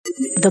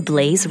The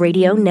Blaze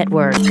Radio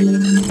Network.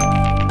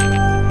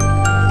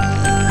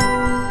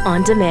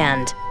 On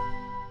demand.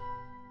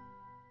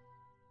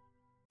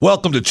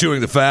 Welcome to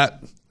Chewing the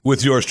Fat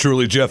with yours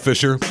truly, Jeff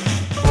Fisher.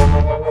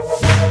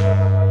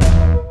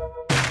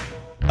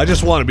 I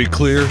just want to be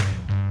clear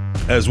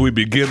as we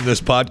begin this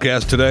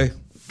podcast today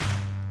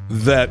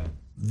that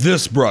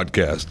this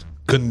broadcast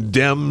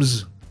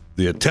condemns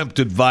the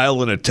attempted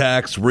violent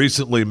attacks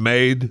recently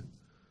made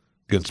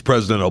against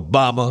President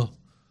Obama,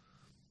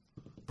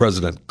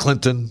 President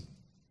Clinton,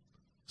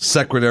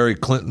 Secretary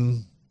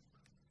Clinton,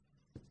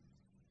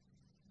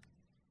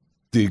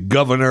 the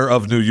governor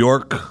of New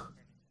York,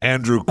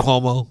 Andrew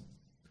Cuomo,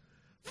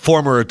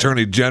 former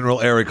Attorney General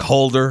Eric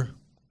Holder,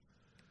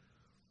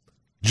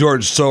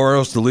 George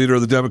Soros, the leader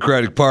of the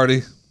Democratic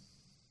Party,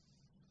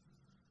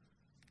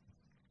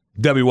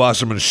 Debbie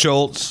Wasserman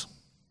Schultz,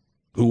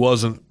 who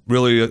wasn't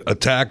really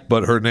attacked,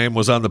 but her name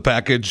was on the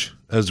package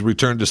as a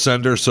return to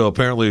sender, so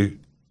apparently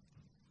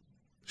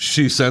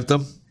she sent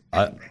them.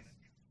 I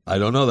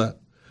don't know that.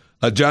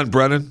 John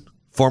Brennan,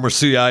 former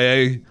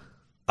CIA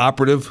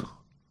operative,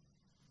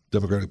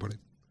 Democratic Party.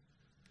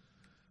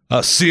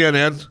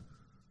 CNN,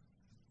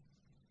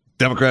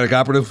 Democratic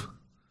operative.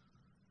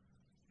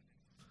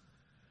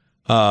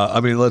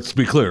 Let's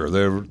be clear.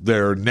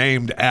 They're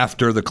named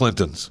after the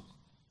Clintons.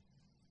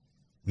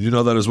 You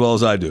know that as well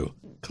as I do.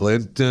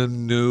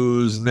 Clinton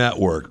News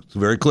Network. It's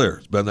very clear.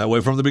 It's been that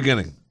way from the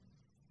beginning.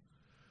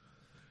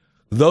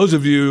 Those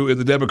of you in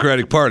the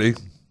Democratic Party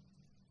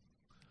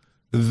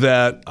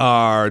that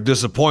are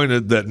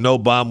disappointed that no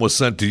bomb was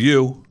sent to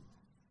you,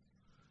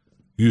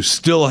 you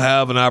still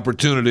have an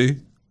opportunity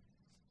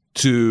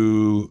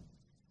to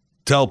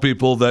tell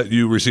people that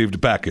you received a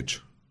package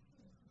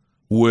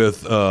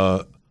with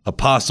a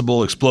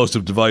possible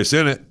explosive device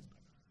in it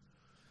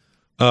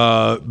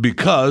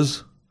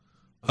because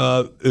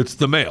it's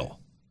the mail.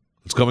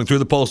 It's coming through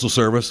the Postal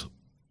Service.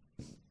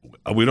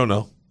 We don't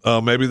know.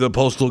 Maybe the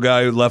postal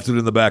guy left it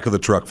in the back of the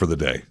truck for the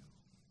day.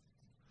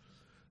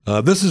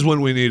 This is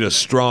when we need a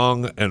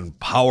strong and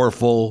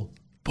powerful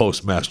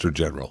Postmaster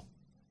General.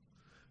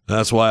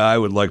 That's why I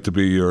would like to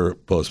be your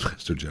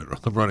Postmaster General.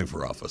 I'm running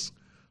for office.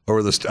 I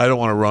don't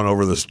want to run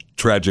over this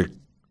tragic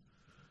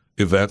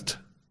event,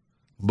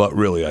 but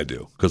really I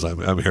do, because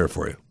I'm here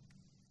for you.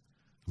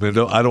 I mean,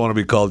 I don't want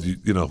to be called,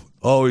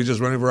 oh, he's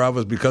just running for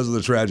office because of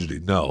the tragedy.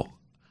 No.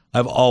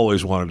 I've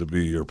always wanted to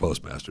be your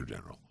Postmaster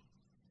General.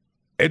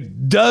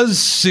 It does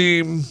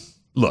seem,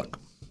 look,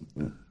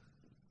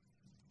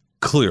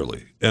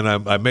 clearly, and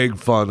I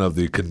made fun of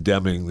the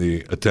condemning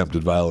the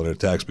attempted violent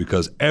attacks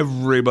because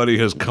everybody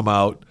has come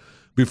out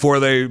before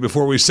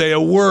we say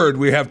a word,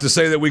 we have to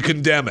say that we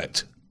condemn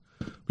it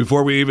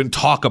before we even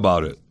talk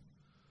about it.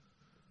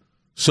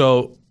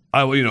 So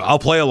I'll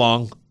play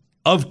along.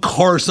 Of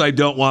course, I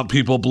don't want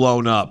people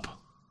blown up.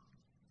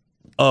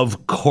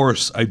 Of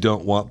course, I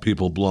don't want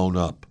people blown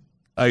up.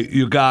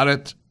 You got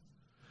it?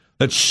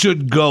 That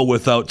should go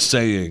without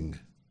saying.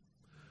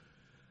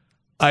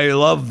 I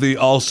love the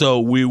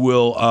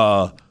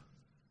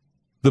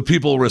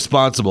people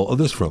responsible. Oh,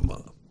 this from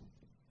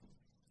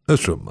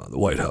the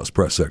White House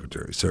Press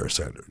Secretary, Sarah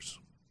Sanders.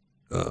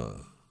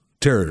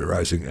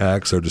 Terrorizing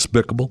acts are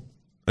despicable.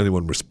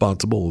 Anyone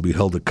responsible will be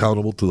held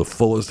accountable to the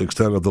fullest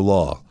extent of the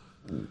law.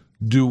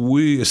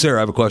 Sarah,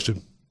 I have a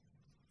question.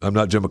 I'm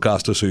not Jim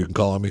Acosta, so you can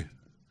call on me.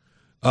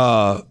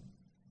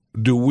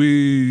 Do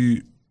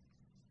we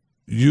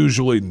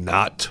usually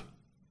not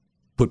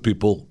put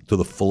people to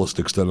the fullest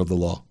extent of the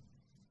law?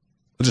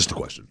 Just a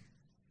question.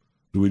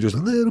 Do we just a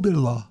little bit of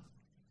law?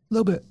 A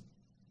little bit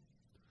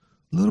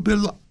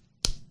of law.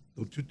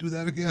 Don't you do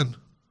that again.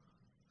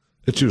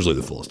 It's usually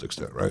the fullest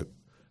extent, right?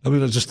 I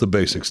mean, it's just the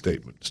basic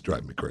statement. It's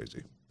driving me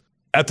crazy.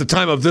 At the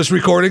time of this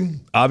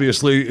recording,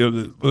 obviously,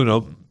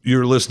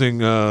 you're listening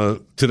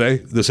today,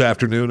 this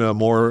afternoon,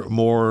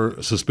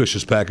 more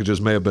suspicious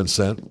packages may have been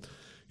sent.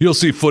 You'll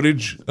see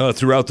footage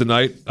throughout the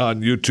night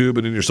on YouTube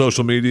and in your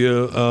social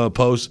media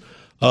posts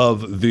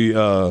of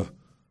the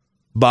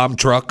bomb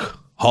truck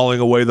hauling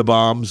away the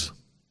bombs.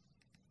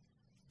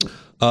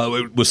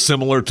 It was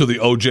similar to the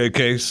OJ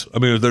case. I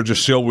mean,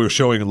 we're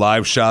showing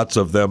live shots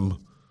of them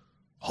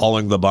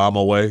hauling the bomb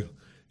away.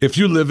 If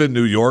you live in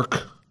New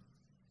York,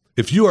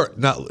 if you are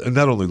not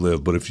only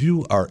live, but if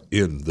you are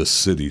in the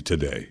city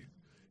today,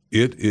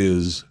 it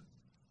is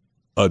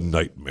a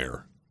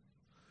nightmare.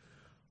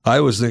 I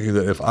was thinking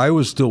that if I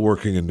was still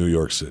working in New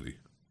York City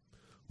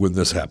when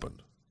this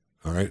happened,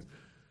 all right,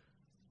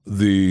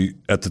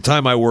 at the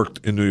time I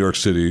worked in New York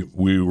City,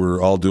 we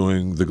were all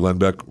doing the Glenn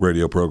Beck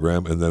radio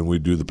program, and then we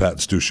do the Pat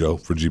and Stu show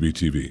for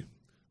GBTV.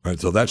 All right,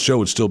 so that show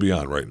would still be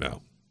on right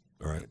now.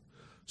 All right,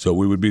 so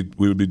we would be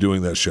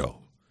doing that show.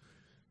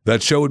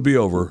 That show would be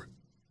over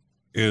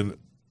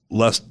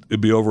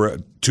it'd be over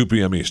at 2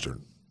 p.m.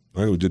 Eastern.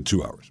 All right, we did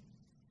 2 hours.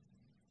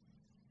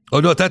 Oh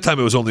no, at that time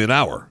it was only an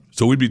hour,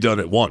 so we'd be done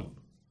at 1.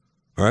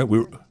 All right,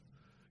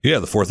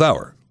 the fourth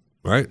hour.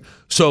 All right,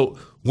 so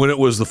when it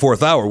was the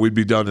fourth hour, we'd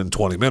be done in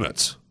 20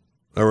 minutes,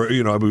 or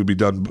we'd be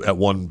done at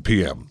 1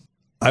 p.m.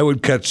 I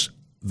would catch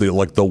the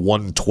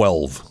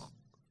 1:12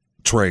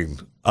 train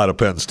out of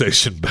Penn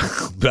Station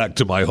back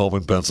to my home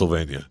in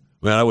Pennsylvania.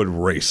 Man, I would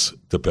race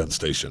to Penn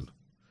Station.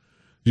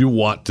 You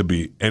want to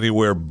be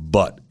anywhere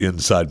but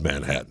inside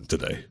Manhattan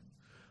today.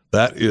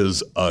 That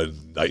is a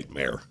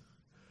nightmare.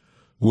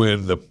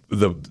 When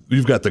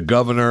you've got the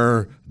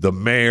governor, the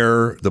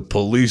mayor, the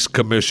police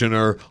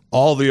commissioner,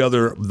 all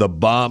the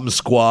bomb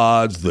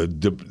squads,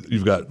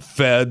 you've got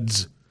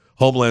feds,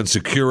 Homeland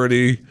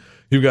Security,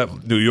 you've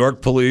got New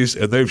York police,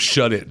 and they've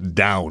shut it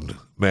down.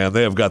 Man,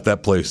 they have got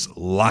that place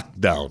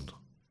locked down.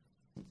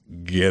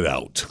 Get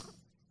out.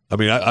 I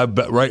mean, I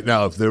bet right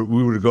now if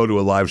we were to go to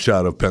a live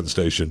shot of Penn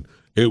Station,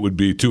 it would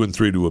be 2 and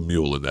 3 to a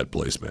mule in that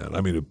place, man. I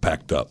mean, it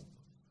packed up.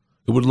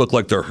 It would look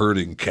like they're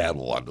herding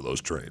cattle onto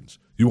those trains.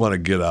 You want to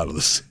get out of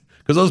this.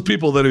 Because those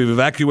people that have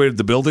evacuated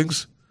the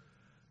buildings,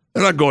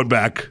 they're not going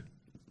back.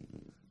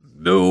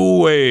 No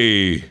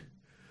way.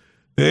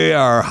 They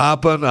are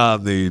hopping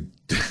on the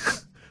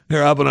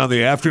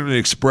afternoon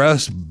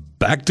express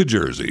back to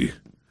Jersey.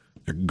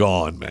 They're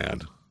gone,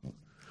 man.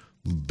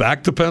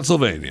 Back to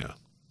Pennsylvania.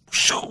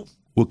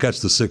 We'll catch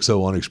the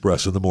 601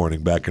 express in the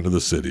morning back into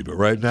the city. But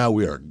right now,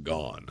 we are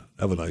gone.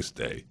 Have a nice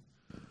day.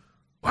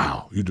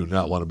 Wow, you do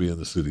not want to be in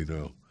the city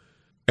now.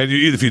 And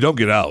if you don't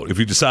get out, if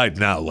you decide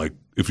now, like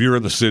if you're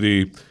in the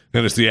city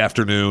and it's the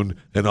afternoon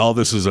and all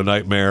this is a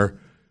nightmare,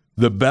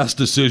 the best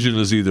decision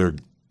is either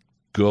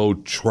go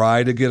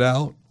try to get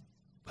out,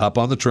 hop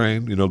on the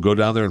train, go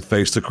down there and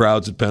face the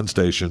crowds at Penn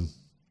Station,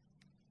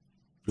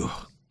 and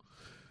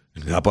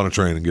hop on a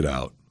train and get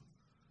out.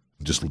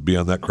 Just be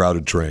on that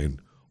crowded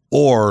train.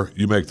 Or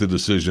you make the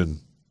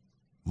decision,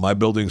 my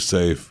building's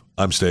safe,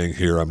 I'm staying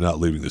here, I'm not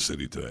leaving the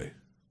city today.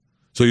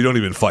 So you don't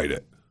even fight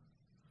it.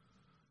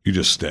 You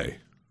just stay.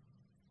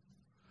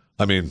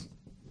 I mean,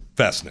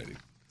 fascinating.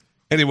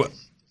 Anyway,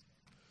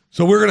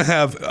 so we're going to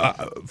have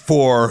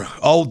for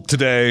all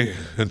today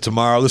and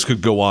tomorrow, this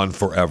could go on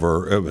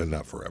forever.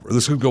 Not forever.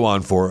 This could go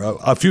on for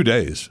a few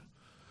days.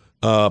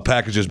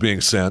 Packages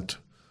being sent.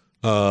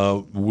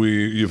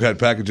 You've had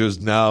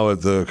packages now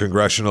at the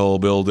Congressional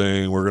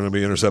Building. We're going to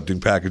be intercepting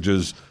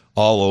packages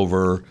all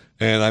over.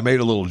 And I made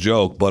a little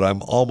joke, but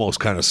I'm almost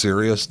kind of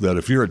serious that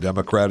if you're a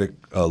Democratic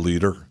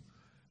leader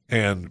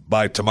and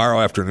by tomorrow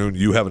afternoon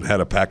you haven't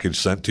had a package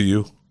sent to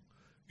you,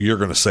 you're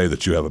going to say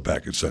that you have a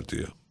package sent to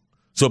you.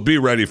 So be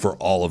ready for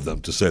all of them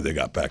to say they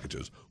got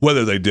packages,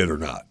 whether they did or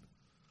not.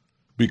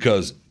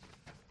 Because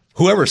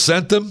whoever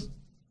sent them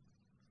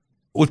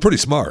was pretty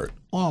smart.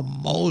 Well,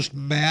 most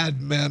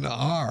madmen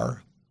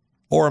are.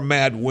 Or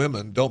mad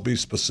women. Don't be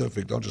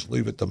specific. Don't just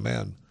leave it to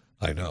men.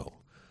 I know.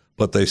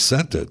 But they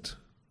sent it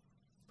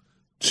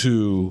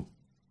to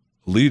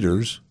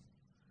leaders,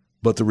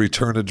 but the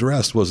return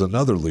address was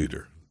another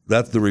leader.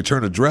 The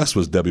return address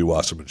was Debbie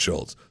Wasserman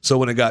Schultz. So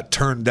when it got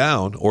turned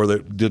down or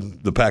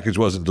the package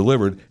wasn't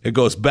delivered, it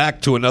goes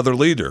back to another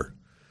leader.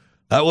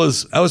 That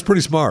was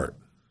pretty smart.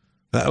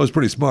 That was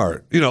pretty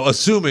smart.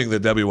 Assuming that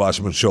Debbie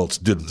Wasserman Schultz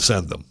didn't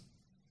send them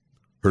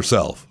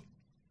herself.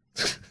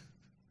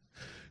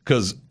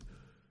 Because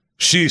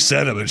she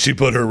sent them and she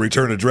put her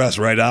return address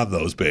right on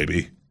those,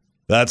 baby.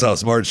 That's how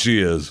smart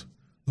she is.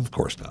 Of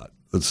course not.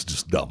 It's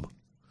just dumb.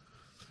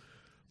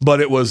 But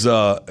it was.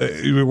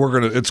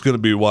 It's going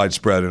to be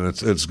widespread, and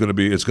it's going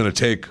to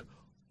take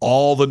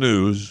all the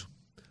news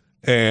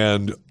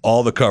and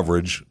all the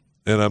coverage.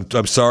 And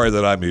I'm sorry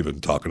that I'm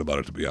even talking about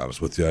it. To be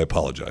honest with you, I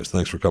apologize.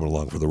 Thanks for coming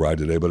along for the ride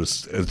today. But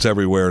it's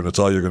everywhere, and it's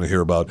all you're going to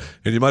hear about.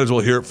 And you might as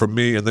well hear it from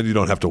me, and then you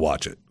don't have to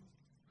watch it.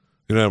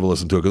 You don't have to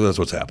listen to it because that's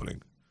what's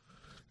happening.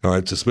 All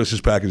right, suspicious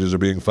packages are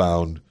being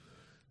found.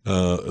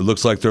 It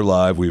looks like they're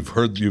live. We've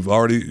heard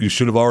you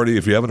should have already,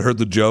 if you haven't heard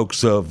the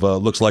jokes of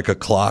looks like a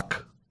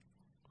clock,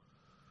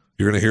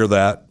 you're going to hear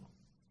that.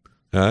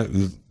 Do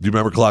you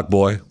remember Clock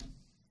Boy?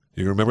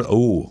 You remember?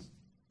 Oh,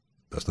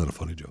 that's not a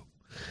funny joke.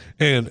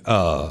 And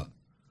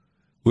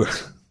you're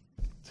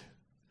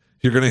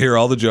going to hear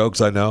all the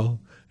jokes, I know.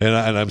 And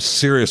I'm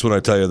serious when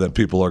I tell you that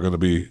people are going to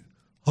be,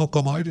 how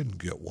come I didn't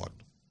get one?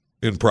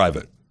 In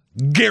private.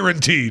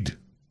 Guaranteed.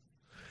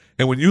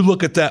 And when you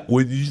look at that,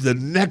 the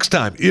next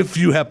time, if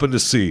you happen to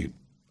see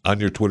on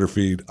your Twitter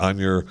feed, on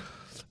your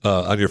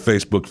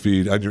Facebook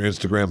feed, on your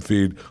Instagram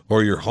feed,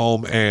 or your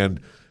home,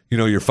 and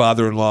your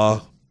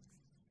father-in-law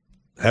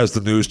has the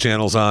news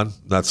channels on.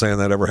 Not saying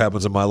that ever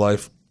happens in my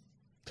life.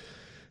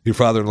 Your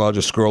father-in-law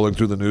just scrolling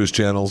through the news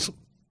channels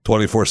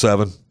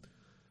 24/7,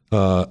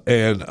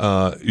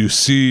 and you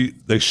see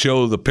they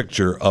show the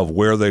picture of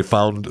where they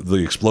found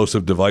the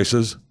explosive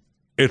devices.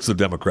 It's the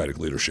Democratic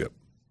leadership,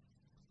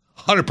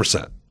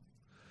 100%.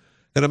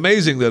 And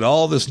amazing that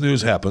all this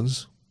news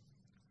happens,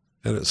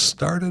 and it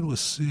started with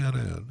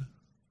CNN.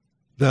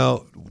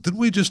 Now, didn't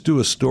we just do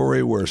a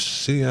story where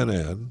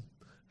CNN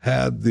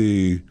had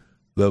the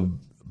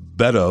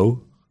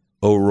Beto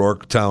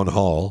O'Rourke town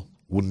hall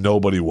when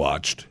nobody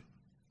watched?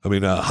 I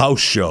mean, a house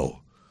show.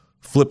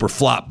 Flip or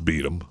Flop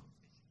beat them.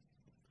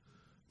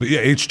 But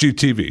yeah,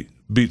 HGTV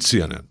beat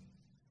CNN.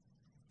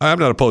 I'm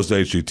not opposed to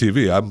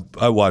HGTV.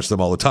 I watch them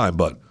all the time,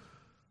 but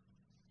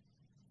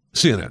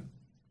CNN.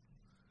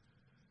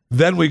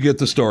 Then we get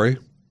the story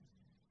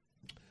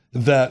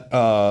that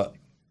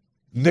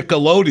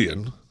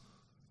Nickelodeon,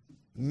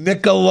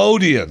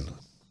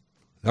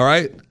 all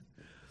right?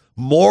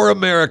 More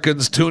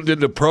Americans tuned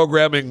into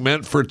programming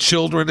meant for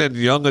children and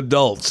young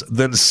adults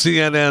than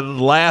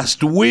CNN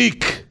last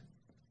week.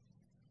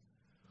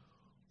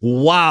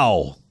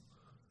 Wow.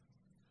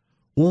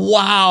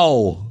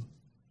 Now,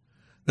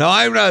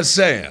 I'm not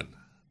saying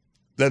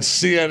that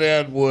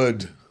CNN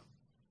would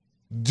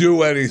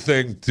do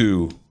anything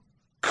to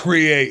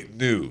create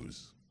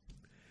news.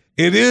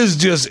 It is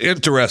just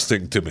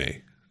interesting to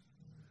me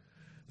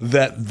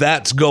that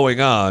that's going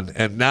on,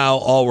 and now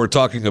all we're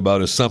talking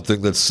about is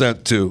something that's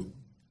sent to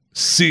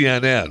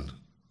CNN.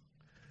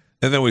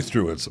 And then we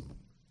threw in some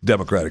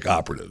Democratic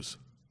operatives.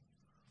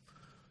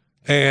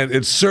 And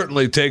it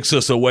certainly takes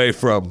us away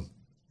from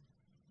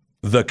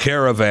the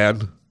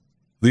caravan,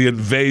 the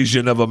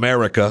invasion of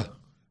America.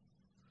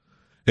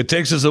 It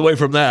takes us away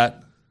from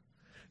that.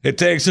 It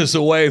takes us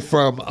away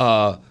from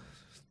how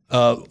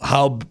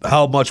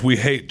much we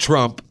hate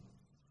Trump.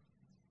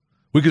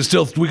 We can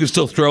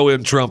still throw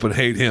in Trump and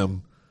hate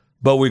him,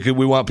 but we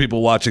want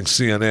people watching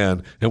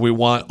CNN, and we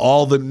want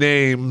all the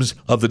names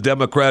of the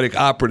Democratic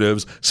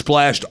operatives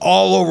splashed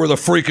all over the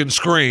freaking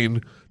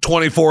screen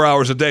 24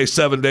 hours a day,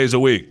 7 days a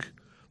week.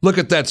 Look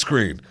at that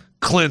screen.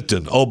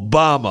 Clinton,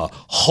 Obama,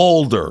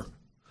 Holder,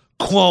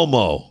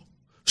 Cuomo,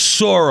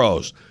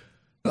 Soros.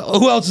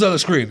 Who else is on the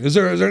screen? Is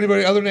there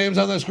anybody other names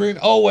on that screen?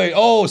 Oh, wait.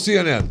 Oh,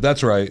 CNN.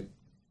 That's right.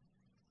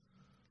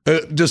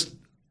 Just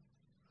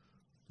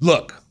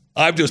look.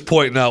 I'm just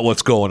pointing out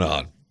what's going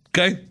on,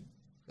 okay?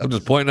 I'm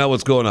just pointing out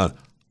what's going on.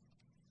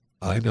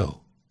 I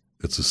know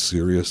it's a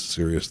serious,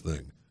 serious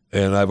thing.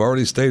 And I've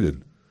already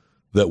stated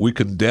that we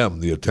condemn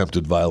the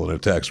attempted violent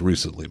attacks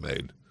recently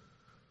made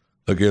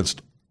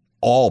against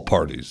all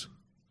parties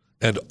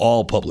and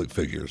all public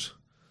figures.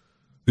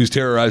 These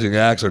terrorizing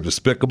acts are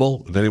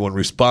despicable, and anyone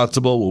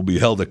responsible will be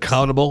held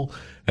accountable.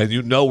 And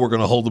you know we're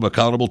going to hold them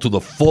accountable to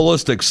the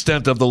fullest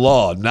extent of the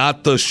law,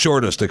 not the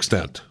shortest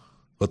extent,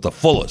 but the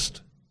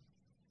fullest.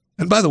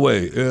 And by the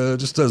way,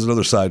 just as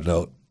another side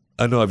note,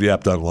 I know I've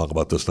yapped on long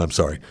about this, and I'm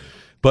sorry.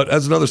 But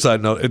as another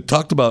side note, it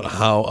talked about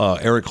how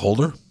Eric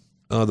Holder,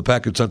 the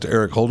package sent to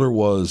Eric Holder,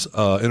 was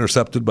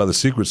intercepted by the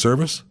Secret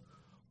Service.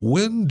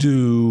 When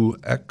do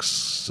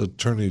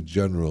ex-attorney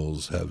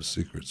generals have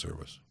Secret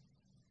Service?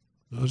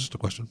 Just a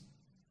question.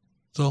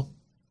 So,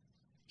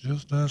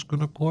 just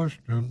asking a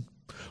question.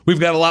 We've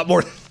got a lot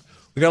more.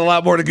 We got a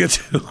lot more to get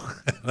to.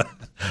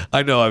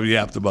 I know I've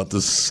yapped about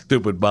this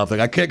stupid bomb thing.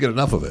 I can't get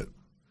enough of it,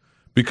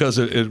 because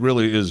it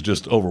really is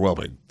just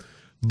overwhelming.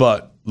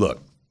 But look,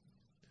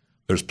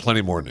 there's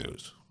plenty more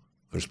news.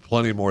 There's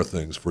plenty more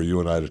things for you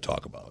and I to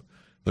talk about.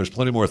 There's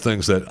plenty more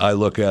things that I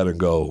look at and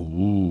go,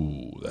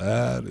 ooh,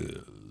 that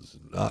is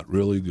not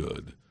really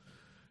good.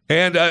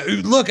 And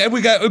look, and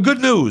we got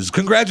good news.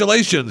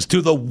 Congratulations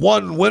to the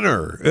one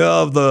winner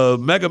of the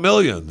Mega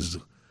Millions,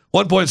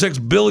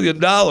 $1.6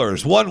 billion.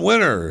 One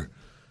winner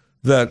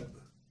that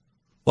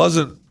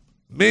wasn't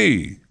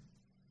me.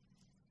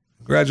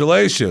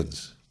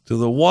 Congratulations to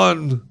the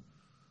one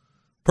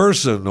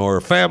person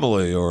or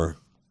family or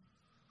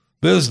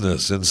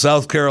business in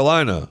South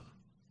Carolina.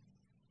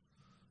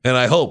 And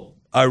I hope,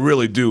 I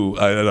really do,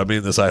 I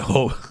mean this, I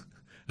hope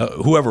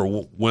whoever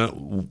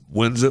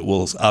wins it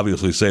will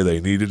obviously say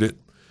they needed it,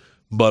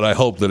 but I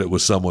hope that it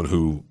was someone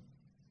who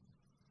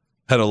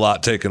had a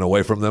lot taken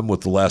away from them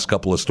with the last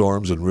couple of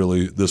storms, and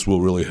really this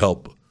will really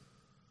help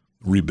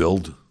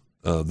rebuild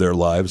their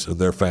lives and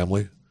their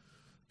family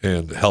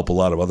and help a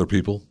lot of other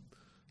people.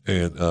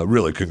 And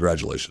really,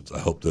 congratulations. I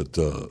hope that,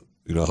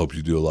 I hope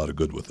you do a lot of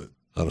good with it.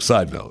 On a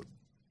side note,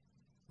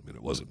 I mean,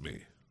 it wasn't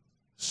me.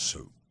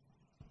 So,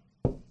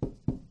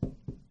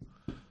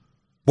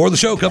 more of the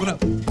show coming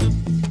up.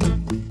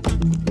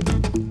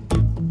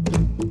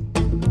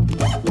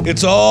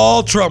 It's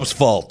all Trump's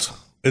fault.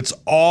 It's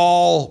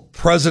all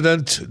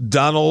President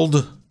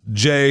Donald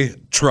J.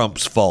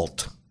 Trump's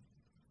fault.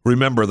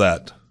 Remember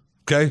that,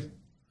 okay?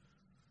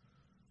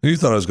 You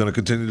thought I was going to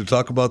continue to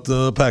talk about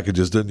the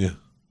packages, didn't you?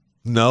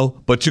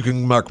 No, but you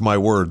can mark my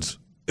words.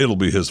 It'll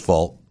be his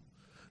fault.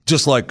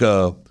 Just like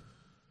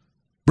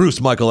Bruce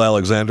Michael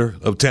Alexander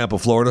of Tampa,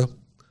 Florida,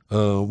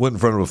 went in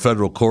front of a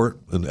federal court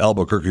in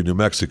Albuquerque, New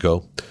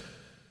Mexico.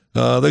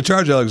 They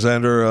charged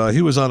Alexander.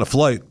 He was on a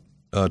flight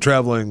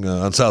traveling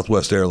on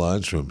Southwest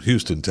Airlines from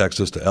Houston,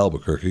 Texas to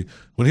Albuquerque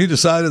when he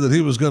decided that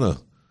he was going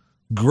to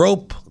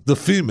grope the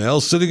female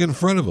sitting in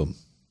front of him.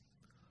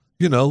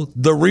 You know,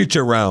 the reach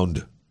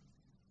around.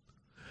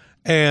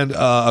 And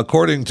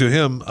according to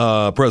him,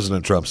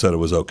 President Trump said it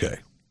was okay.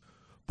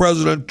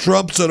 President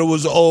Trump said it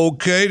was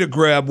okay to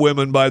grab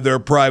women by their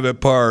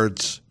private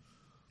parts.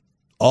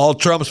 All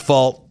Trump's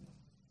fault.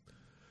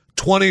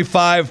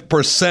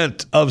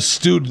 25% of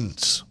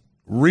students,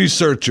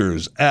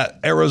 researchers at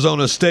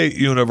Arizona State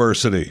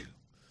University,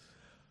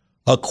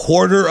 a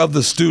quarter of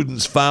the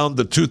students found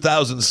the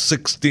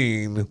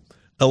 2016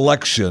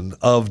 election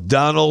of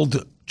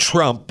Donald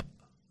Trump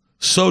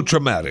so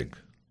traumatic,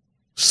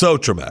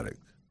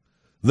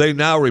 they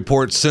now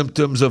report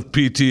symptoms of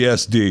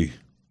PTSD.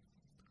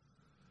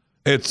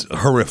 It's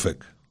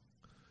horrific.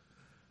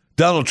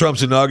 Donald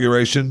Trump's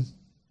inauguration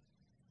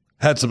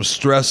had some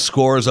stress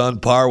scores on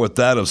par with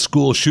that of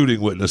school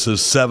shooting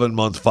witnesses'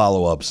 7-month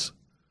follow-ups.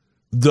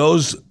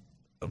 Those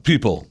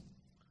people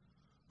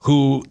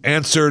who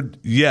answered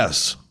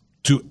yes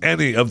to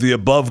any of the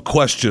above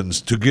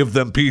questions to give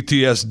them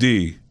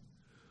PTSD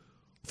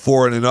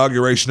for an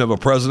inauguration of a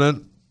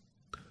president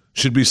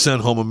should be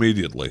sent home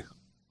immediately.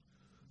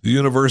 The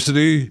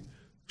university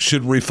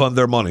should refund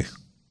their money.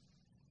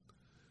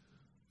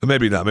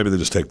 Maybe not. Maybe they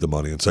just take the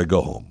money and say,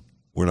 go home.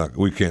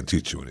 We can't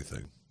teach you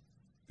anything.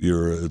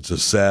 It's a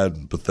sad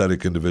and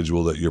pathetic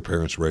individual that your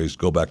parents raised.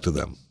 Go back to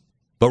them.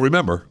 But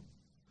remember,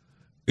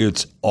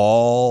 it's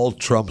all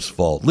Trump's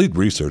fault. Lead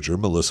researcher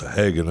Melissa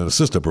Hagan, an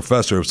assistant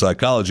professor of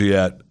psychology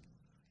at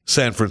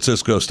San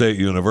Francisco State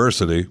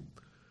University,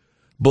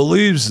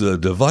 believes the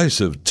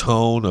divisive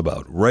tone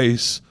about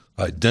race,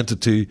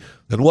 identity,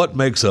 and what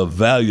makes a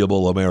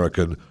valuable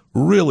American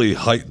really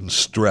heightens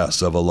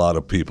stress of a lot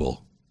of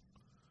people.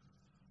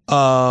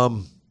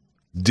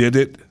 Did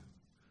it?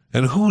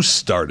 And who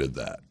started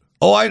that?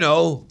 Oh, I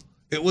know.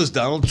 It was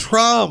Donald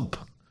Trump.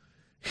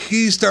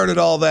 He started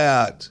all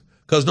that.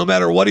 Because no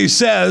matter what he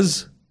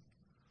says,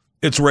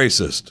 it's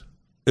racist.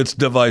 It's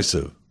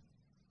divisive.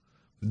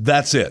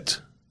 That's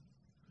it.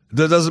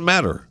 That doesn't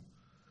matter.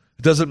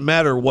 It doesn't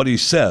matter what he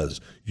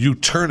says. You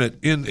turn it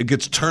in. It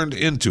gets turned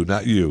into,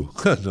 not you.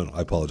 No,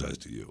 I apologize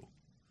to you.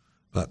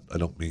 I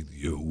don't mean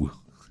you.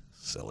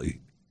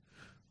 Silly.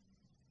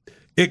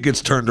 It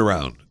gets turned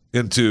around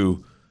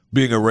into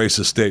being a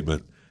racist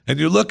statement. And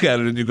you look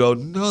at it and you go,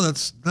 no,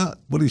 that's not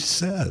what he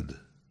said.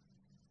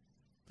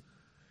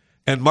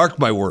 And mark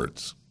my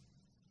words.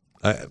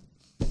 I'm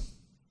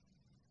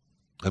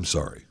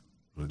sorry.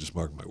 I just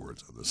mark my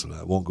words on this, and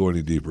I won't go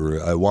any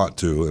deeper. I want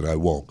to, and I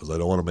won't, because I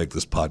don't want to make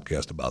this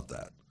podcast about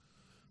that.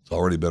 It's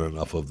already been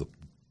enough of the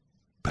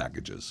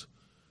packages.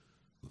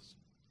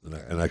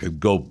 And I could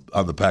go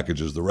on the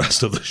packages the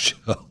rest of the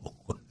show.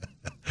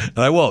 And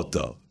I won't,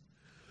 though.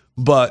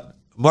 But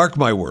mark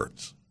my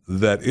words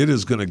that it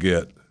is going to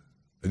get,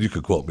 and you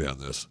could quote me on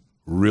this,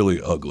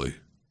 really ugly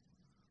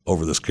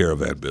over this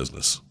caravan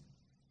business.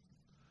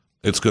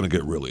 It's going to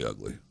get really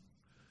ugly.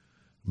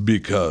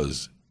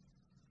 Because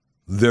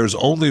there's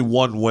only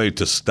one way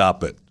to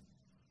stop it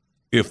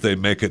if they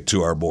make it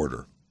to our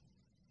border.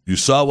 You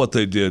saw what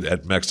they did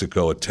at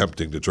Mexico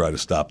attempting to try to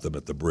stop them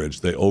at the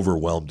bridge. They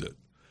overwhelmed it.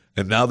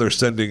 And now they're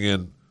sending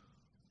in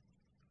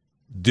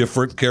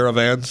different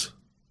caravans.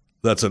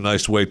 That's a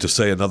nice way to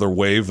say another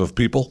wave of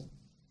people.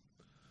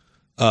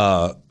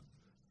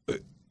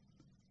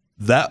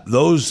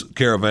 Those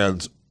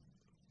caravans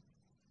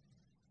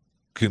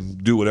can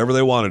do whatever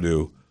they want to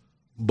do.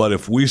 But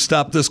if we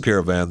stop this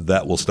caravan,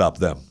 that will stop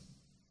them.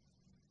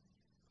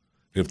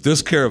 If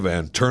this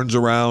caravan turns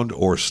around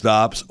or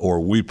stops or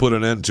we put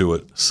an end to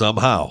it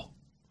somehow,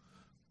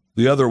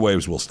 the other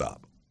waves will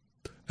stop.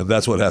 And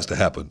that's what has to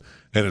happen.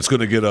 And it's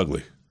going to get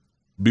ugly.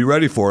 Be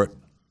ready for it.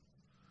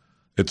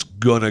 It's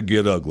going to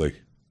get ugly.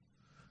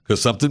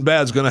 Because something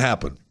bad is going to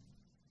happen.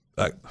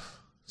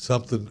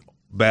 Something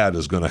bad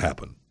is going to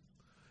happen.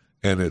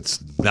 And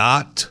it's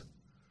not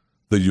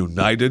the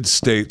United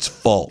States'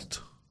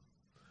 fault.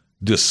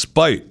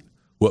 Despite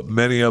what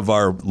many of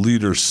our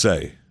leaders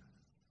say,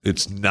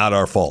 it's not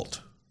our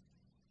fault.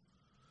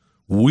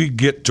 We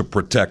get to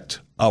protect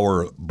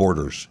our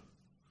borders.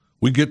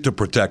 We get to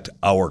protect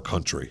our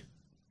country.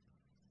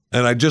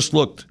 And I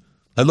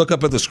look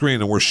up at the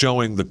screen and we're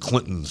showing the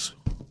Clintons'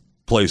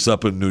 place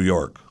up in New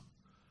York.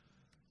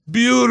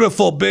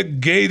 Beautiful big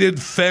gated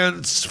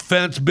fence,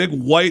 big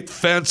white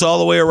fence all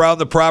the way around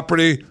the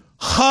property.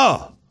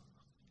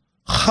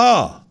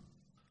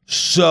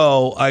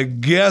 So I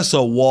guess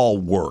a wall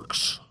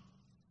works,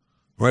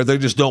 right? They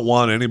just don't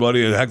want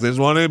anybody, they just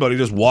want anybody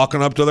just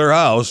walking up to their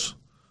house,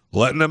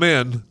 letting them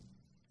in.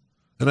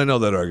 And I know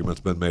that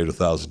argument's been made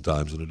 1,000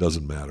 times, and it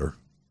doesn't matter.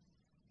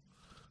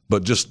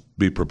 But just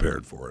be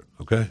prepared for it,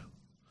 okay?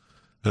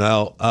 And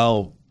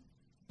I'll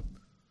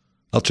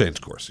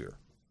change course here,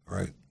 all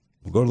right?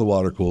 We'll go to the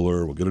water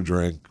cooler, we'll get a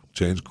drink,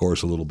 change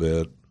course a little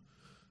bit,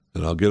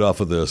 and I'll get off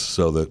of this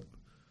so that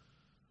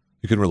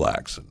you can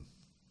relax and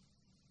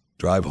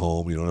drive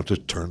home. You don't have to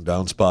turn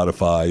down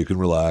Spotify. You can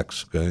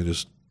relax. Okay,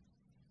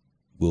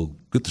 we'll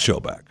get the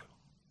show back.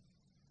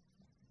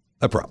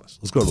 I promise.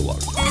 Let's go to the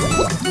water.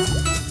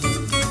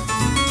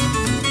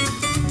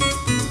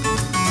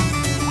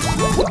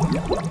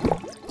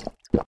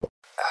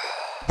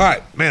 All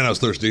right, man, I was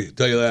thirsty.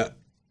 Tell you that.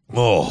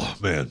 Oh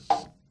man,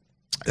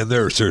 and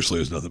there seriously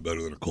is nothing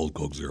better than a cold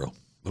Coke Zero.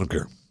 I don't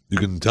care. You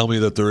can tell me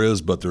that there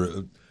is, but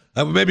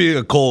maybe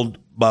a cold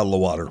bottle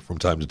of water from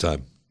time to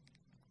time.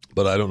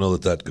 But I don't know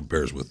that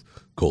compares with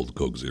cold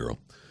Coke Zero.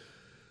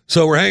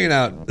 So we're hanging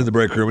out in the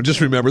break room. And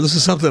just remember, this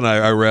is something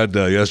I read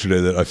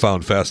yesterday that I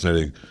found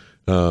fascinating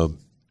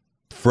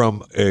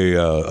from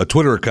a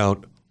Twitter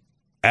account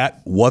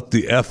at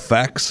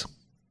WhatTheFFacts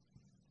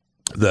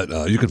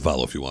that you can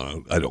follow if you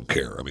want to. I don't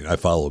care. I mean, I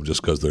follow them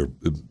just because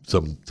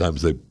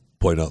sometimes they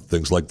point out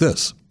things like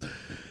this.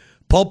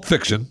 Pulp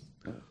Fiction,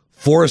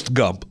 Forrest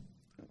Gump,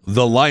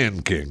 The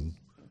Lion King,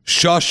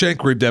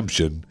 Shawshank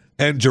Redemption,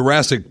 and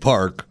Jurassic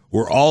Park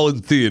were all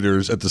in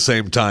theaters at the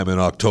same time in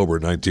October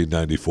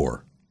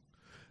 1994.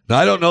 Now,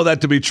 I don't know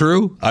that to be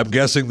true. I'm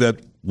guessing that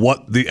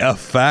What the F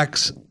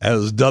Facts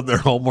has done their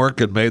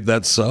homework and made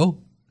that so.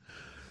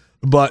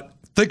 But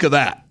think of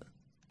that.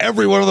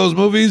 Every one of those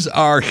movies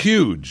are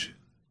huge,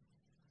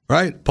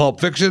 right? Pulp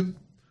Fiction,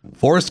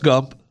 Forrest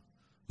Gump,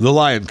 The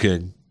Lion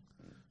King,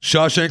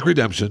 Shawshank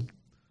Redemption,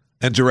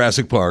 and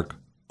Jurassic Park,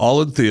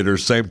 all in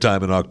theaters same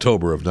time in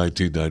October of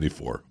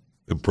 1994.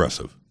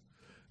 Impressive.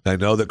 I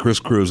know that Chris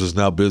Cruz is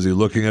now busy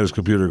looking at his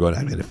computer going,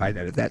 I'm going to find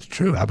out if that's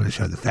true. I'm going to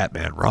show the fat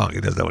man wrong.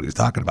 He doesn't know what he's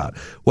talking about.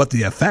 What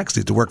the FX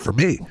needs to work for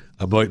me.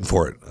 I'm waiting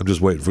for it. I'm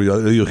just waiting for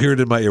you. You'll hear it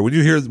in my ear. When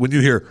you hear,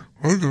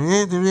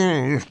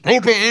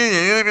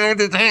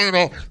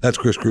 that's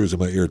Chris Cruz in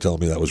my ear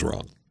telling me that was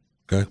wrong.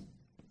 Okay?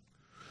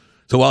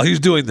 So while he's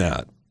doing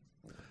that,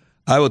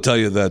 I will tell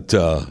you that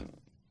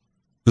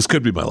this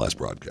could be my last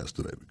broadcast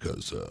today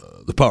because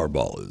the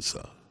Powerball is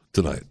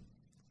tonight.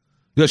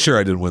 Yeah, sure,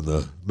 I didn't win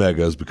the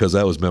megas because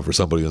that was meant for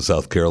somebody in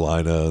South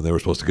Carolina, and they were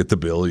supposed to get the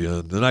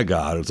billion, and I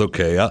got it. It's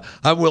okay.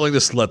 I'm willing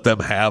to let them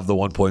have the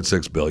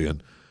 $1.6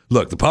 billion.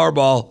 Look, the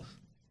Powerball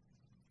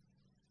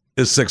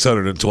is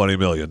 $620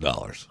 million.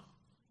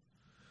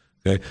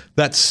 Okay,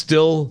 that's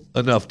still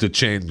enough to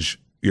change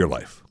your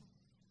life.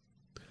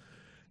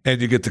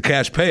 And you get the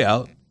cash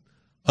payout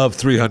of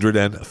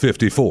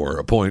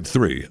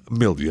 $354.3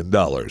 million.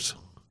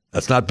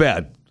 That's not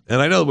bad. And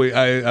I know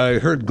I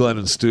heard Glenn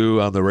and Stu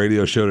on the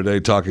radio show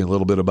today talking a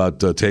little bit about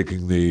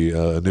taking the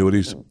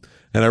annuities.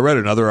 And I read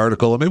another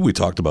article, and maybe we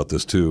talked about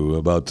this too,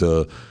 about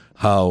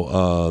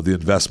how the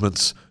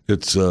investments,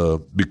 it's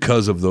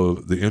because of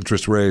the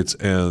interest rates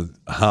and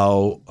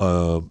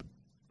how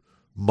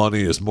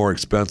money is more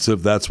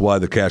expensive. That's why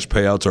the cash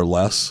payouts are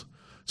less.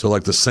 So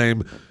like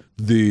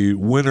the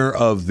winner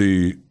of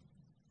the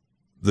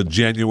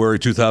January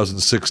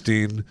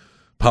 2016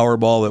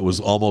 Powerball that was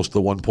almost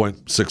the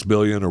 $1.6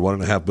 billion or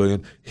 $1.5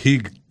 billion.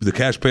 The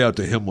cash payout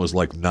to him was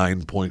like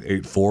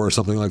 9.84 or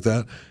something like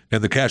that,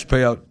 and the cash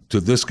payout to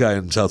this guy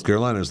in South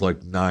Carolina is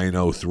like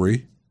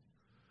 903,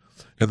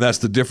 and that's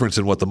the difference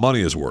in what the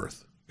money is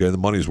worth. Okay, the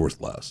money's worth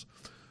less.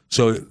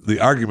 So the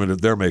argument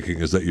that they're making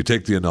is that you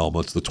take the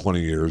annulments, the 20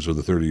 years or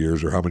the 30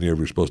 years or how many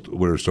ever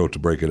we're supposed to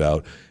break it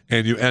out,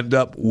 and you end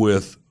up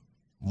with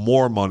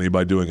more money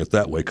by doing it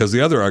that way. Because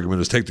the other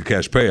argument is take the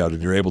cash payout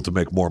and you're able to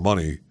make more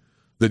money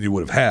than you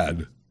would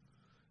have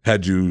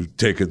had you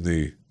taken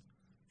the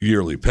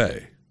yearly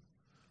pay.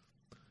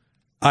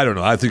 I don't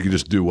know. I think you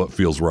just do what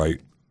feels right.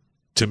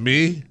 To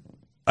me,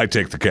 I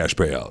take the cash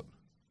payout.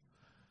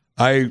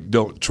 I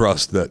don't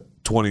trust that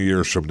 20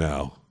 years from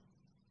now,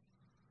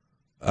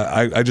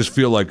 I just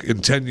feel like in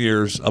 10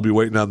 years, I'll be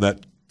waiting on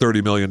that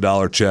 $30 million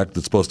check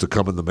that's supposed to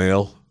come in the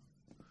mail.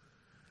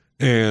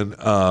 And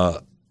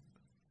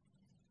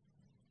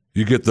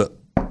you get the,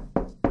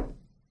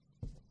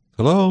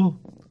 hello?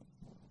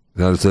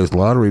 United States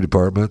Lottery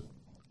Department.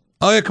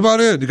 Oh, yeah, come on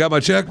in. You got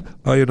my check?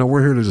 Oh,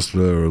 we're here to just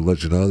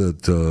let you know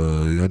that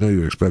I know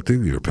you're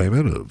expecting your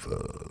payment of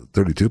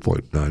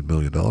 $32.9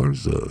 million.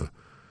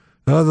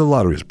 The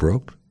lottery's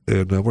broke,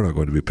 and we're not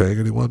going to be paying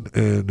anyone,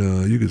 and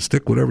you can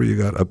stick whatever you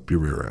got up your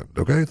rear end.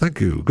 Okay?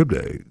 Thank you. Good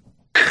day.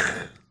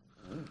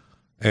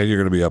 And you're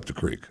going to be up the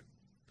creek.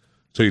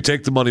 So you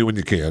take the money when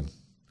you can,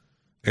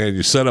 and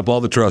you set up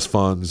all the trust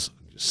funds,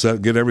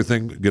 get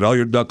everything, get all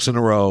your ducks in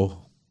a row.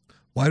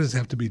 Why does it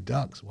have to be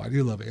ducks? Why do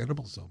you love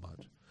animals so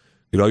much?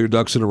 Get all your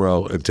ducks in a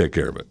row and take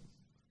care of it.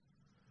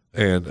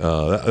 And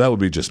that would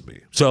be just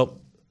me.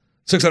 So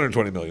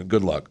 $620 million,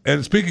 good luck.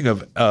 And speaking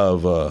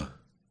of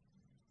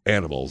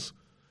animals,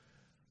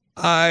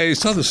 I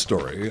saw this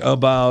story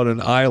about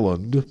an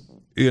island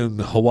in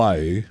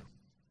Hawaii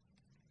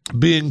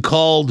being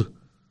called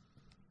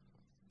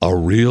a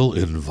real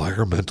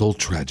environmental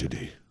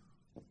tragedy.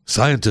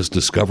 Scientists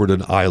discovered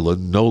an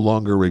island no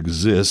longer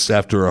exists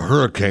after a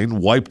hurricane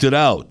wiped it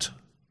out.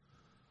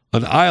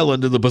 An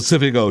island in the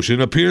Pacific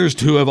Ocean appears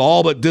to have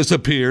all but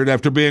disappeared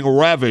after being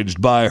ravaged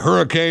by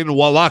Hurricane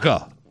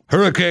Walaka.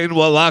 Hurricane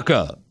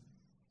Walaka.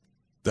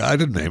 I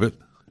didn't name it.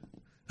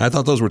 I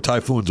thought those were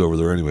typhoons over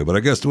there anyway, but I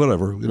guess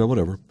whatever,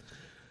 whatever.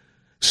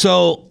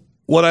 So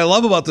what I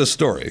love about this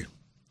story,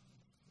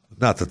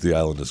 not that the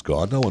island is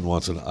gone. No one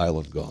wants an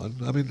island gone.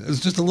 I mean,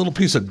 it's just a little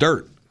piece of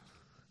dirt.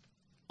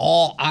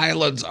 All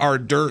islands are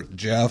dirt,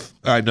 Jeff.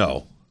 I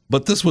know.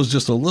 But this was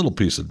just a little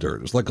piece of dirt.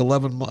 It was like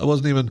 11, it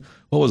wasn't even,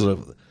 what was it,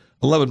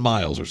 11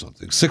 miles or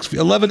something.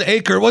 11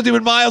 acres. It wasn't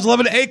even miles,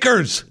 11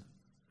 acres.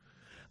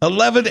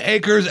 11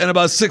 acres and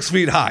about 6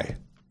 feet high.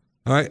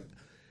 All right.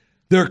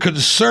 They're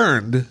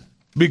concerned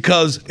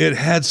because it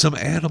had some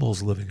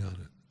animals living on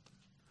it.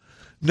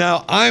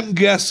 Now, I'm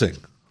guessing,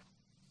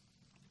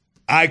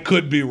 I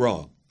could be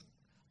wrong.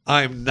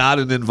 I'm not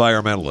an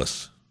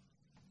environmentalist.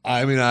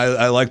 I mean,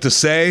 I like to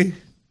say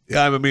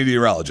I'm a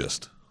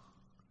meteorologist.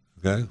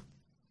 Okay?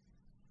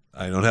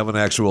 I don't have an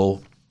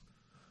actual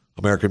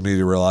American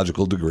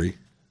meteorological degree,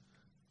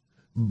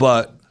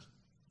 but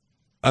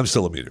I'm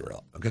still a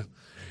meteorologist. Okay?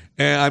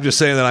 And I'm just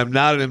saying that I'm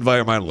not an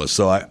environmentalist,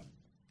 so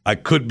I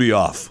could be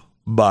off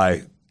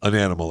by an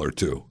animal or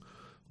two.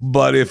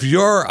 But if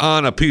you're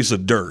on a piece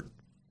of dirt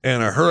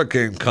and a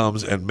hurricane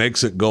comes and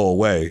makes it go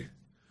away,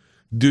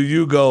 do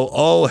you go,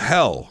 oh,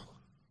 hell,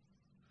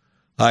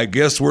 I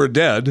guess we're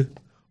dead?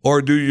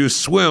 Or do you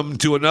swim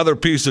to another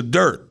piece of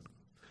dirt?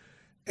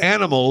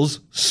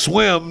 Animals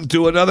swim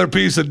to another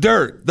piece of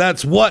dirt.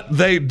 That's what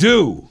they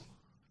do.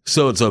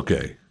 So it's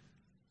okay.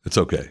 It's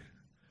okay.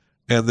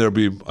 And there'll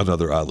be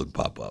another island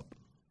pop up.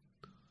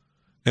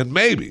 And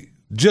maybe,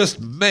 just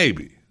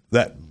maybe,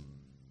 that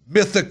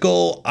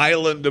mythical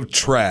island of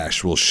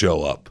trash will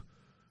show up.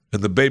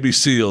 And the baby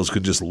seals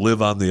can just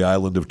live on the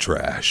island of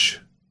trash.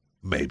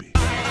 Maybe.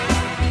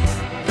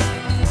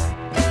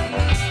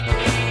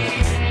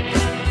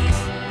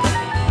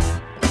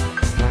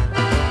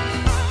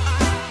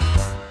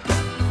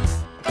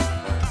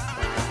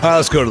 All right,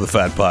 let's go to the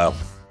fat pile.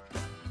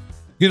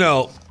 You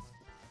know,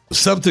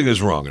 something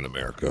is wrong in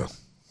America.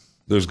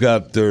 There's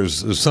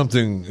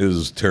something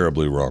is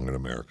terribly wrong in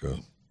America.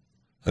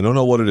 I don't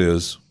know what it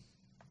is.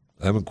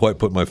 I haven't quite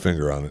put my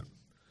finger on it.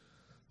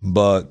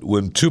 But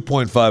when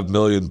 2.5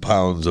 million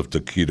pounds of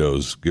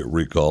taquitos get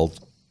recalled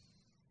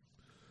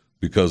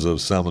because of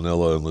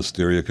salmonella and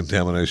listeria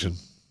contamination,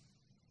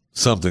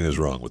 something is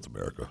wrong with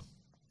America.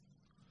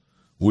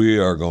 We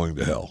are going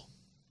to hell.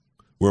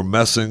 We're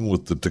messing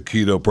with the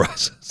taquito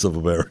process of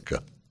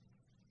America.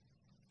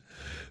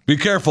 Be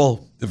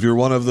careful if you're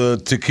one of the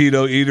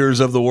taquito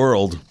eaters of the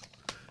world.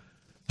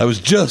 I was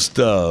just,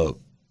 I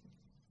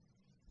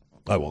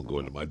won't go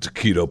into my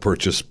taquito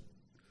purchase.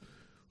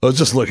 I was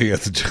just looking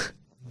at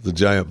the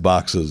giant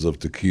boxes of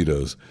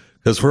taquitos.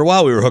 Because for a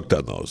while we were hooked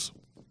on those.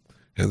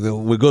 And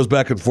then it goes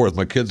back and forth.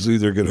 My kids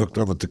either get hooked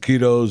on the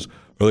taquitos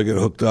or they get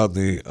hooked on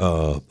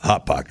the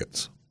Hot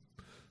Pockets.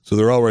 So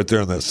they're all right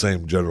there in that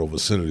same general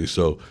vicinity.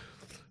 So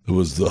it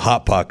was the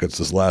Hot Pockets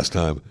this last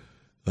time.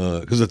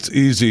 Because it's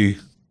easy,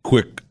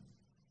 quick.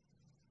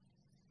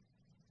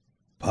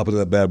 Pop into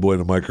that bad boy in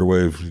the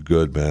microwave.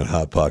 Good, man.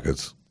 Hot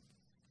Pockets.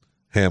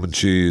 Ham and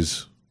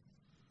cheese.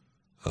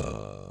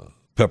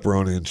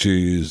 Pepperoni and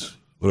cheese.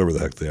 Whatever the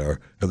heck they are.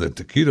 And the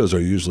taquitos are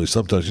usually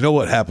sometimes, you know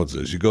what happens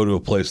is you go to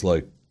a place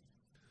like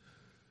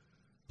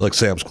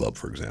Sam's Club,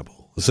 for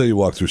example. Let's say you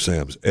walk through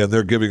Sam's and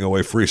they're giving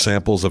away free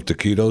samples of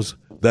taquitos.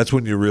 That's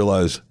when you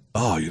realize,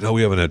 oh, you know,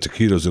 we haven't had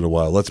taquitos in a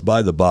while. Let's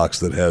buy the box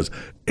that has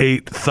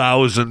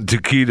 8,000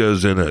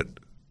 taquitos in it.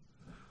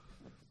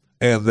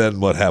 And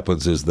then what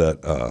happens is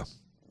that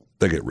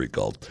they get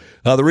recalled.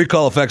 The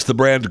recall affects the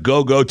brand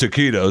Go-Go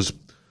Taquitos,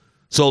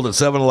 sold at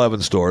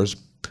 7-Eleven stores.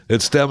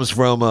 It stems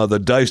from the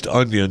diced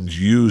onions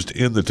used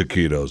in the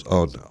taquitos.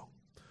 Oh, no.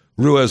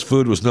 Ruiz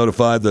Food was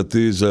notified that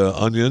these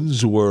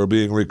onions were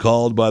being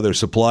recalled by their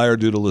supplier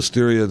due to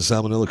listeria and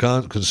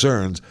salmonella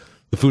concerns.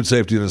 The Food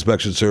Safety and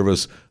Inspection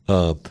Service,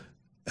 FSIS,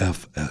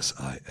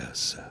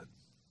 said.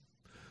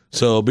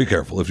 So be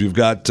careful. If you've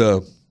got,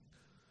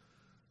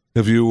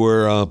 if you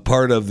were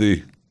part of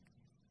the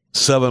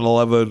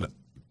 7-Eleven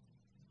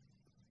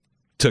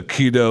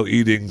taquito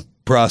eating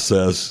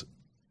process,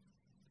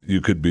 you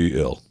could be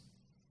ill.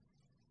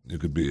 You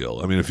could be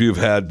ill. I mean, if you've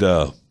had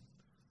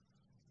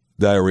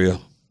diarrhea,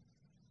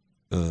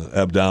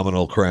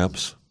 abdominal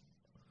cramps,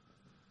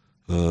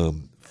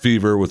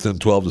 fever within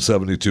 12 to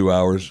 72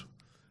 hours,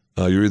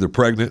 you're either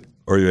pregnant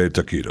or you ate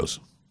taquitos.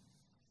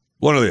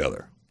 One or the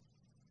other.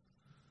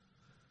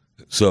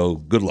 So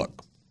good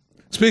luck.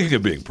 Speaking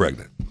of being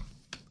pregnant,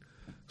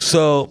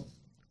 so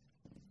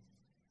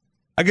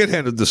I get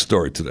handed this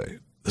story today.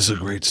 This is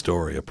a great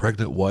story. A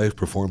pregnant wife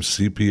performs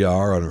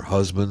CPR on her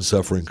husband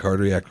suffering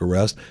cardiac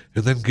arrest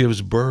and then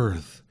gives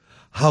birth.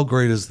 How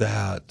great is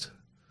that?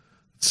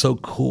 It's so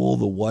cool.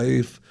 The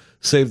wife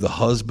saved the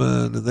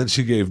husband and then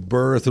she gave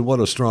birth, and what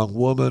a strong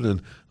woman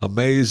and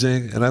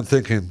amazing. And I'm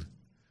thinking,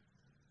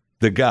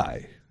 the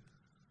guy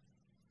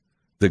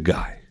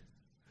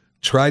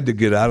tried to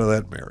get out of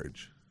that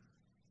marriage,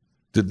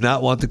 did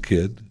not want the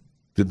kid,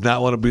 did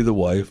not want to be the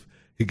wife.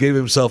 He gave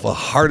himself a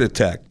heart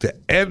attack to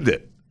end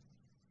it.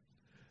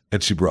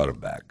 And she brought him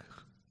back.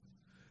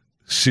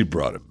 She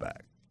brought him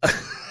back.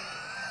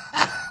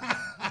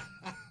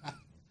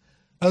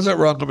 How's that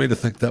wrong of me to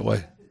think that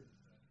way?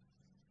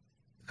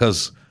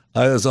 Because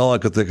that's all I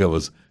could think of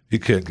was, he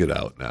can't get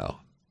out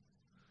now.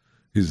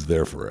 He's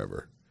there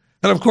forever.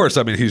 And of course,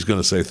 I mean, he's going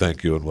to say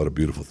thank you and what a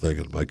beautiful thing.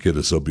 And my kid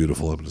is so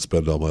beautiful. I'm going to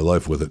spend all my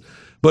life with it.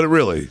 But it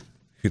really,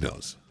 he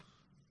knows.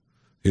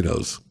 He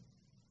knows.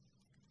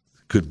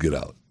 Couldn't get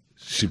out.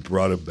 She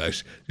brought him back.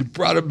 She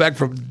brought him back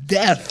from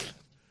death.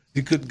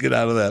 He couldn't get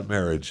out of that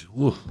marriage.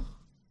 Whew.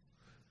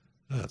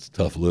 That's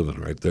tough living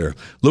right there.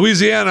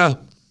 Louisiana.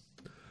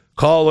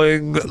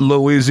 Calling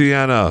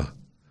Louisiana.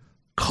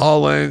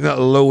 Calling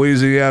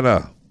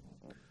Louisiana.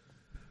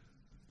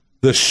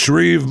 The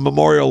Shreve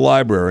Memorial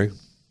Library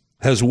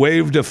has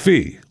waived a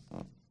fee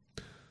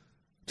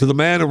to the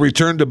man who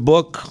returned a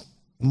book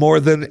more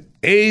than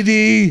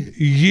 80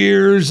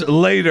 years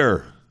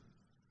later.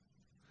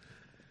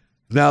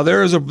 Now,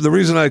 the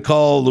reason I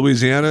call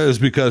Louisiana is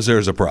because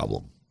there's a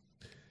problem.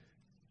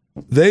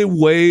 They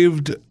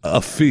waived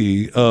a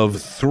fee of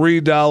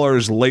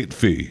 $3 late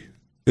fee.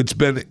 It's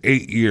been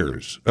 8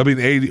 years. I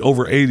mean,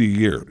 over 80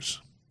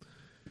 years.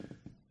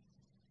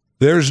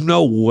 There's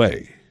no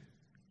way.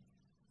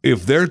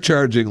 If they're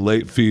charging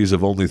late fees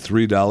of only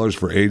 $3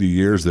 for 80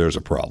 years, there's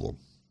a problem.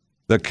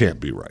 That can't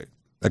be right.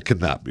 That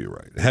cannot be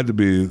right. It had to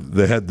be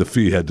the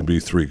fee had to be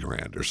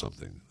 $3,000 or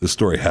something. The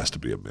story has to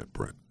be a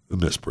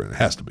misprint. It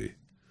has to be.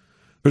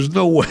 There's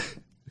no way.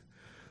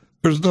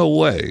 There's no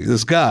way.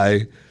 This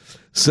guy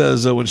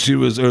says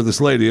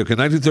this lady,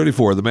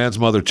 1934, the man's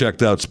mother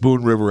checked out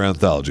Spoon River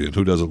Anthology. And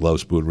who doesn't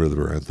love Spoon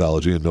River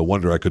Anthology? And no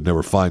wonder I could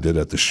never find it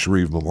at the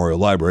Shreve Memorial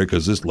Library,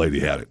 because this lady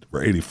had it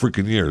for 80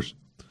 freaking years.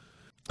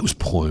 It was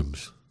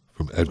poems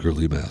from Edgar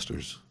Lee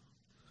Masters.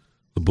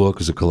 The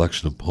book is a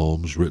collection of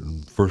poems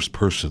written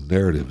first-person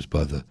narratives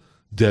by the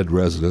dead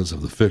residents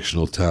of the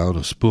fictional town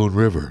of Spoon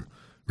River,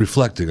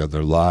 reflecting on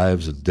their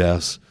lives and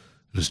deaths.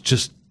 It's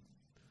just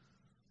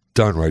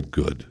darn right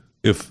good.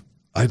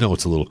 I know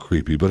it's a little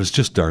creepy, but it's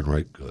just darn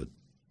right good.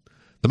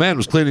 The man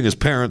was cleaning his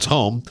parents'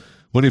 home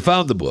when he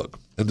found the book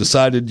and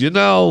decided,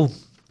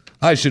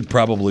 I should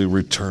probably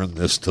return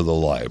this to the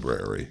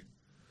library.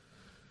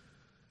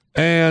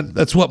 And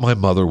that's what my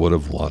mother would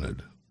have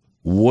wanted.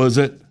 Was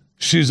it?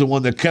 She's the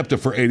one that kept it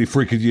for 80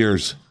 freaking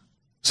years.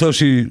 So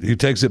he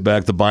takes it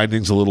back. The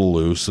binding's a little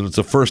loose, and it's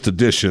a first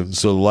edition,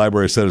 so the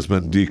library said it's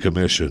been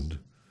decommissioned. I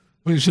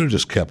mean, you should have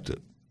just kept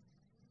it.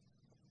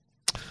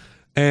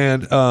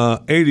 And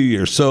 80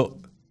 years. So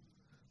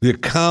the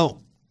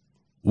account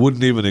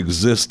wouldn't even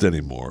exist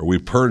anymore. We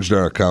purged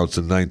our accounts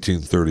in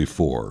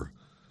 1934.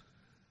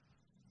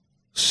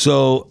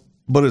 So,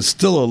 but it's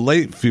still a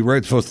late fee,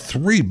 right? So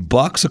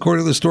 $3,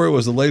 according to the story,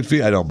 was the late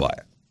fee. I don't buy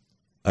it.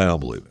 I don't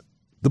believe it.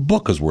 The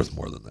book is worth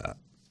more than that.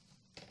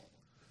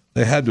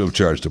 They had to have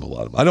charged him a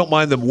lot of money. I don't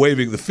mind them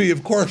waiving the fee.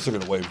 Of course they're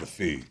going to waive the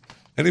fee.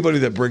 Anybody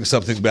that brings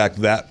something back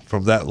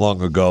from that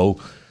long ago,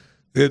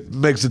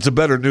 it's a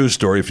better news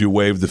story if you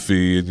waive the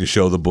fee and you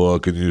show the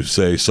book and you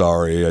say,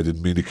 sorry, I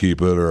didn't mean to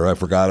keep it, or I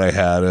forgot I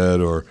had it,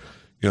 or,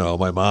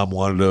 my mom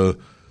wanted to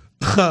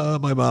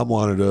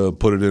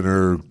put it in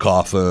her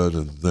coffin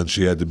and then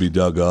she had to be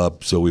dug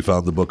up. So we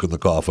found the book in the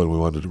coffin. We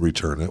wanted to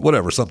return it,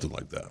 whatever, something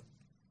like that.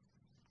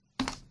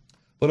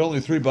 But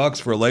only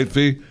 $3 for a late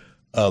fee?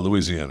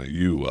 Louisiana,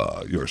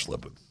 you're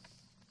slipping.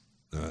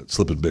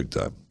 Slipping big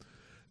time.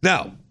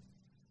 Now,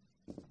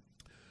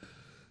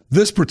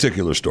 this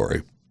particular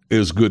story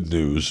is good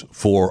news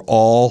for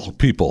all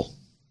people.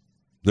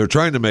 They're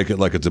trying to make it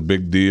like it's a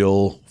big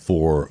deal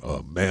for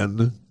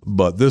men,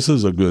 but this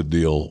is a good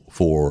deal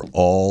for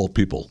all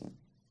people.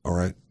 All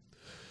right?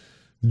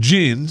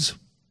 Jeans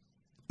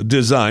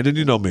designed, and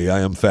you know me, I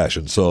am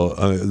fashion, so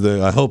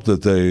I hope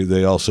that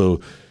they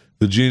also...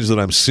 The jeans that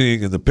I'm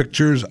seeing in the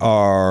pictures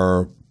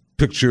are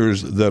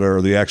pictures that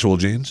are the actual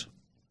jeans,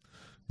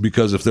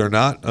 because if they're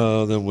not,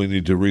 then we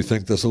need to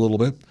rethink this a little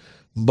bit.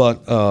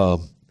 But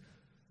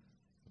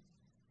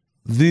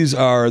these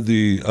are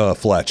the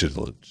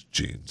flatulence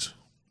jeans.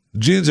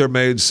 Jeans are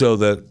made so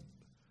that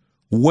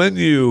when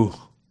you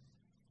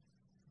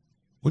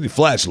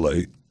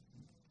flatulate,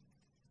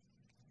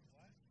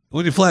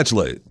 when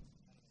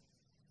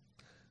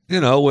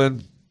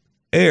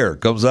air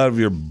comes out of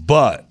your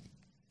butt,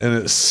 and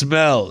it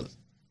smells.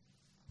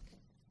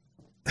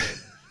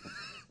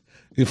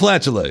 You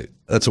flatulate.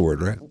 That's a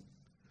word, right?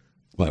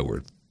 My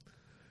word.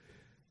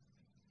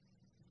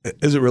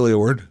 Is it really a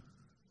word?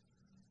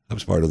 I'm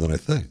smarter than I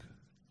think.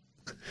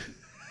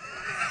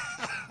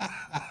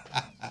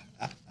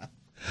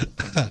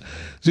 So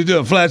you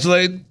doing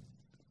flatulating?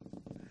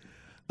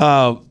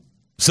 So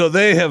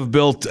they have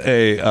built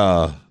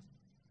a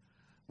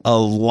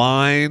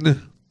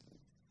line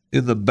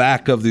in the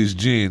back of these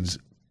jeans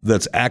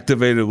that's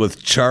activated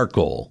with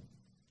charcoal,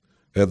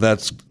 and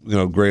that's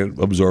great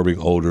absorbing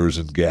odors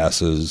and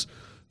gases,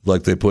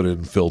 like they put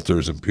in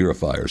filters and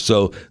purifiers,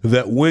 so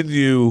that when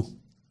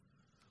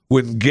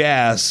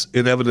gas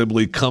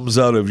inevitably comes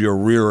out of your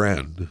rear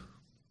end,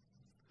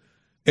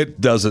 it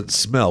doesn't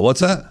smell. What's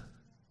that?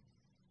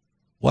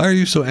 Why are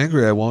you so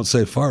angry? I won't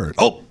say fart.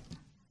 Oh,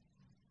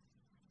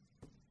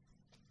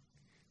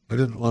 I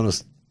didn't want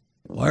to.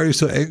 Why are you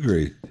so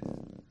angry?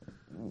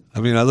 I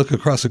mean, I look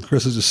across and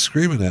Chris is just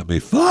screaming at me,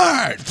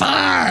 fart,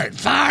 fart,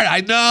 fart. I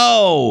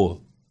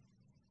know.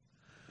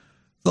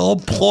 The whole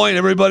point,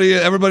 everybody's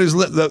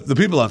the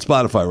people on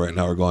Spotify right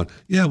now are going,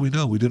 yeah, we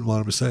know. We didn't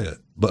want him to say it.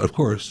 But, of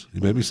course,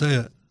 he made me say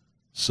it.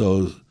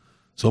 So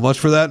much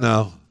for that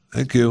now.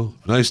 Thank you.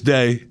 Nice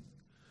day.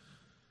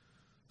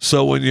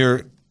 So when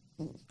you're,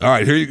 all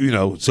right,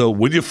 here, so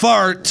when you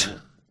fart,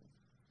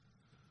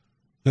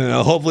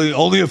 hopefully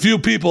only a few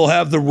people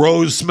have the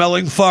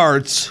rose-smelling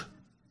farts.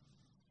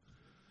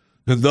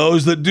 And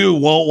those that do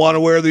won't want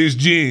to wear these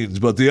jeans,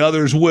 but the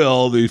others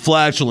will, the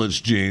flatulence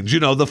jeans,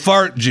 the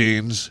fart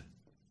jeans.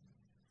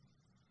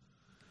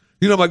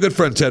 My good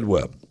friend Ted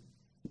Webb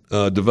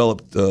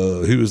developed,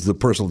 he was the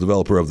personal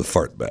developer of the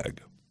fart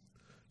bag.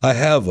 I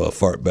have a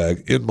fart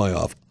bag in my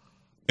office.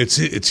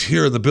 It's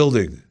here in the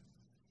building,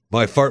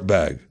 my fart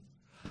bag.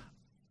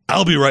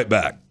 I'll be right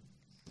back.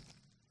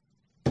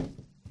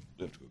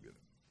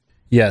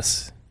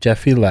 Yes,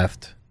 Jeffy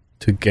left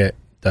to get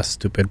that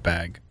stupid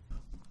bag.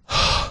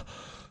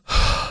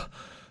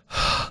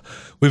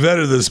 We've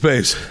entered the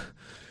space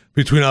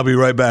between I'll be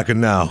right back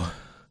and now.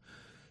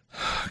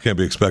 I can't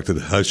be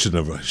expected. I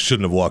shouldn't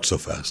have walked so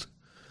fast.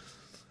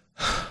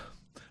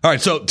 All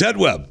right, so Ted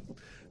Webb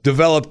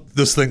developed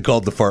this thing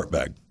called the fart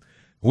bag.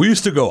 We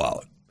used to go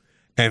out,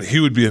 and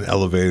he would be in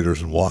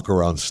elevators and walk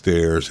around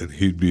stairs, and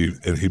he'd be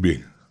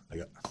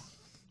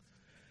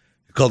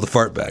called the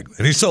fart bag,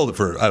 and he sold it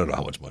for I don't know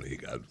how much money he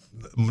got,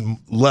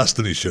 less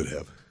than he should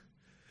have.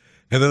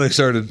 And then they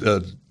started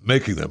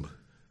making them,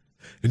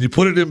 and you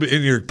put it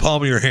in your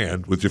palm of your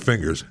hand with your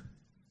fingers,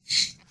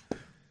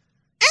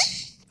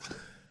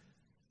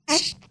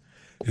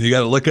 and you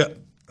got to lick it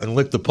and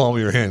lick the palm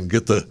of your hand. You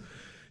got to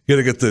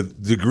get the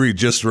degree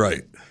just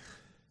right.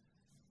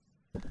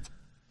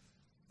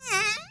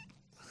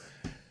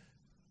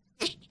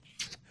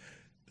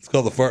 It's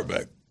called the fart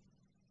bag.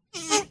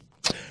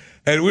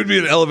 And we'd be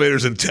in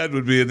elevators, and Ted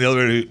would be in the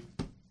elevator.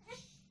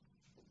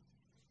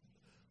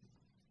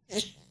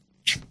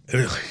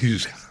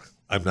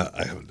 And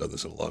I haven't done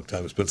this in a long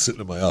time. It's been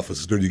sitting in my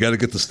office. You got to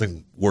get this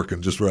thing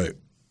working just right.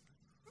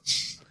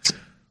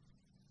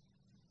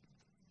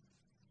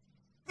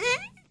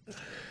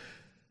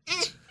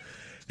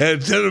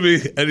 And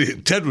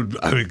Ted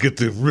would get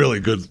the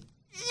really good.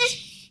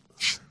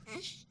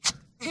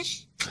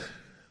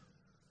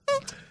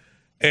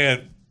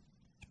 And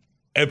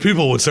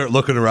people would start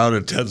looking around,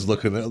 and Ted's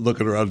looking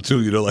around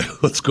too. You know, like,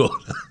 what's going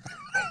on?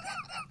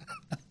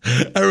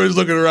 Everybody's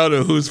looking around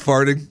at who's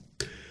farting.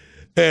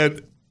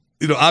 And,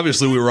 you know,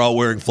 obviously we were all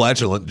wearing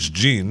flatulent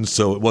jeans,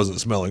 so it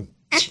wasn't smelling.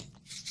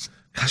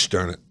 Gosh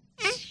darn it.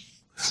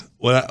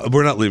 Well,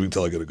 we're not leaving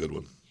till I get a good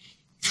one.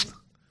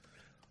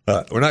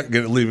 We're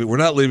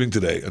not leaving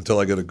today until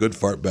I get a good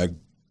fart bag.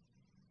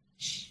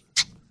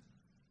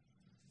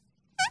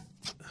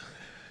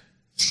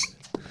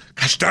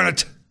 Gosh darn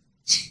it.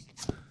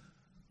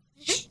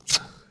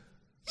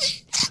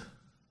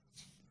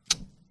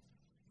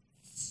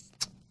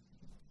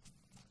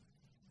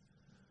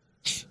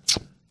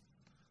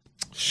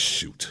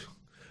 Shoot.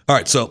 All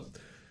right, so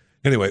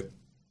anyway.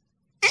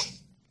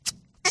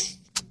 It's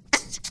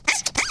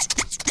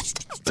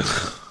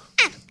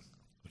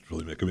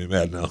really making me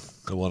mad now.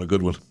 I want a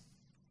good one.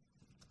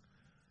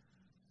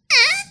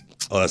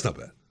 Oh, that's not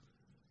bad.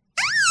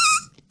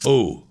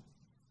 Oh.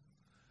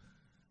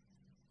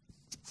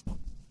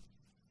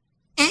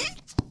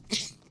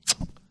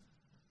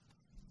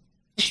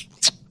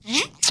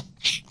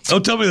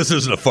 Don't tell me this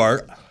isn't a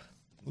fart.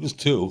 It was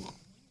two.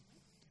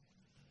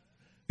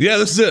 Yeah,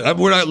 this is it.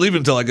 We're not leaving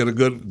until I get a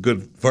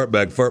good fart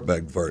bag.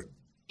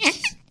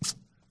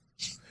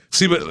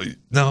 See, but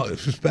now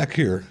if it's back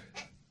here.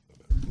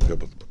 I'll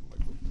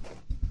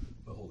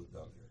hold it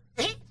down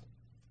here.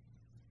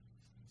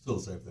 Still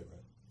the same thing,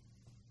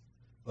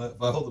 right?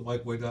 If I hold the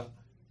mic way down,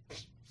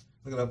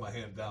 I'm gonna have my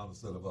hand down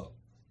instead of up.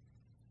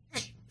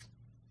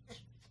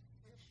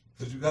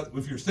 Because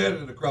if you're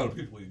standing in a crowd of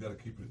people, you got to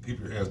keep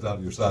your hands down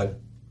to your side.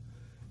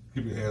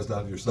 Keep your hands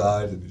down to your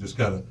side, and you're just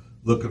kind of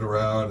looking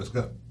around. It's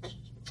kind of.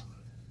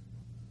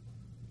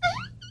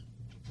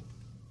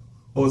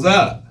 What was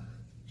that?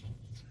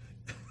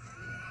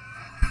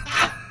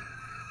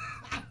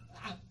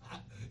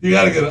 You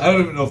gotta get it. I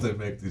don't even know if they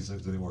make these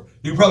things anymore.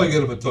 You can probably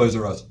get them at Toys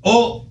R Us.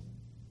 Oh!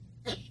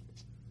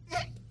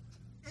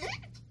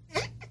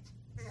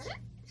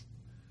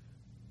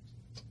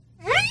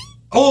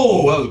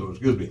 Oh, that was good.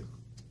 Excuse me.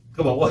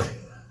 Come on, what?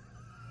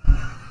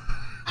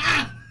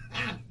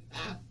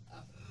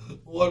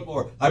 One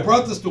more. I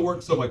brought this to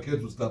work so my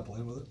kids would stop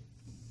playing with it.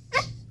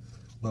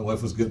 My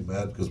wife was getting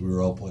mad because we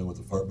were all playing with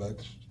the fart bag.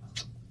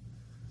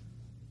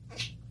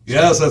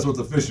 Yes, that's what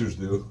the Fishers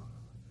do.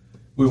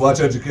 We watch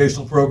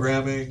educational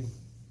programming,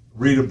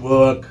 read a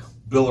book,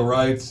 Bill of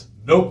Rights.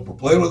 Nope, we're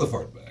playing with a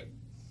fart bag.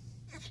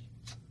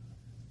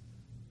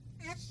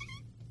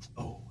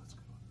 Oh, what's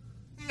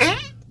going on?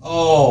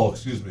 Oh,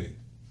 excuse me.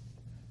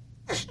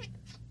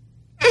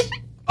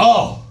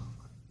 Oh,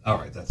 all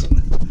right, that's it.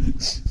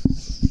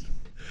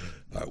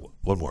 All right,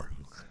 one more.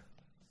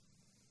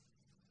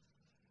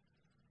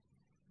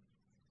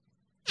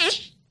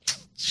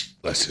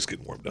 That's just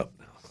getting warmed up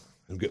now.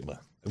 I'm getting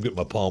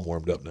my palm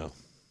warmed up now.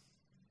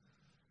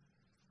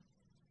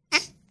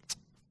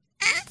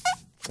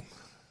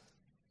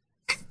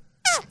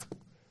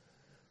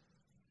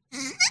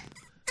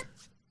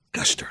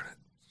 Gosh darn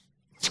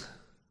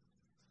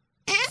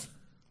it.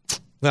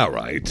 All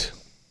right.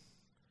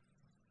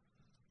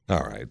 All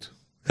right.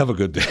 Have a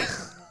good day.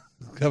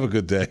 Have a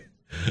good day.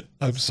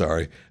 I'm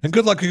sorry. And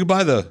good luck. You can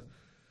buy the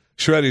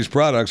Shreddies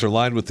products are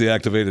lined with the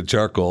activated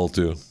charcoal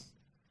to,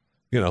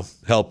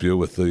 help you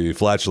with the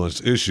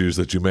flatulence issues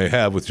that you may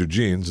have with your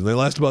jeans, and they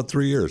last about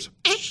 3 years.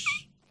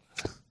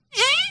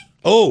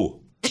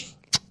 Oh!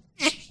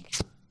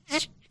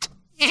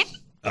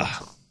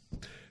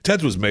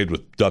 Ted's was made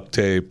with duct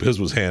tape. His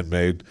was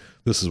handmade.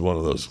 This is one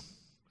of those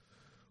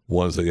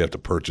ones that you have to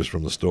purchase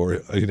from the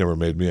store. He never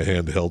made me a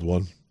handheld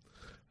one.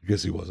 I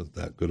guess he wasn't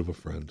that good of a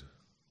friend.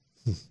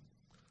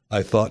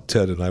 I thought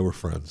Ted and I were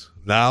friends.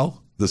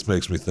 Now, this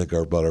makes me think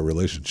about our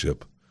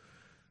relationship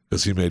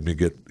because he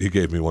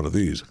gave me one of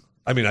these.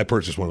 I mean, I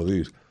purchased one of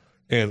these.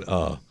 And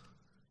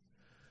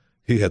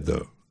he had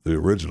the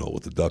original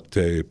with the duct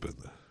tape and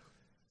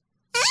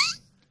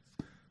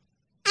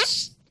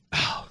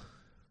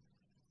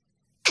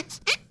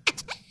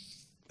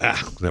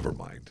never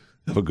mind.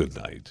 Have a good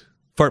night.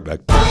 Fart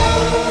back.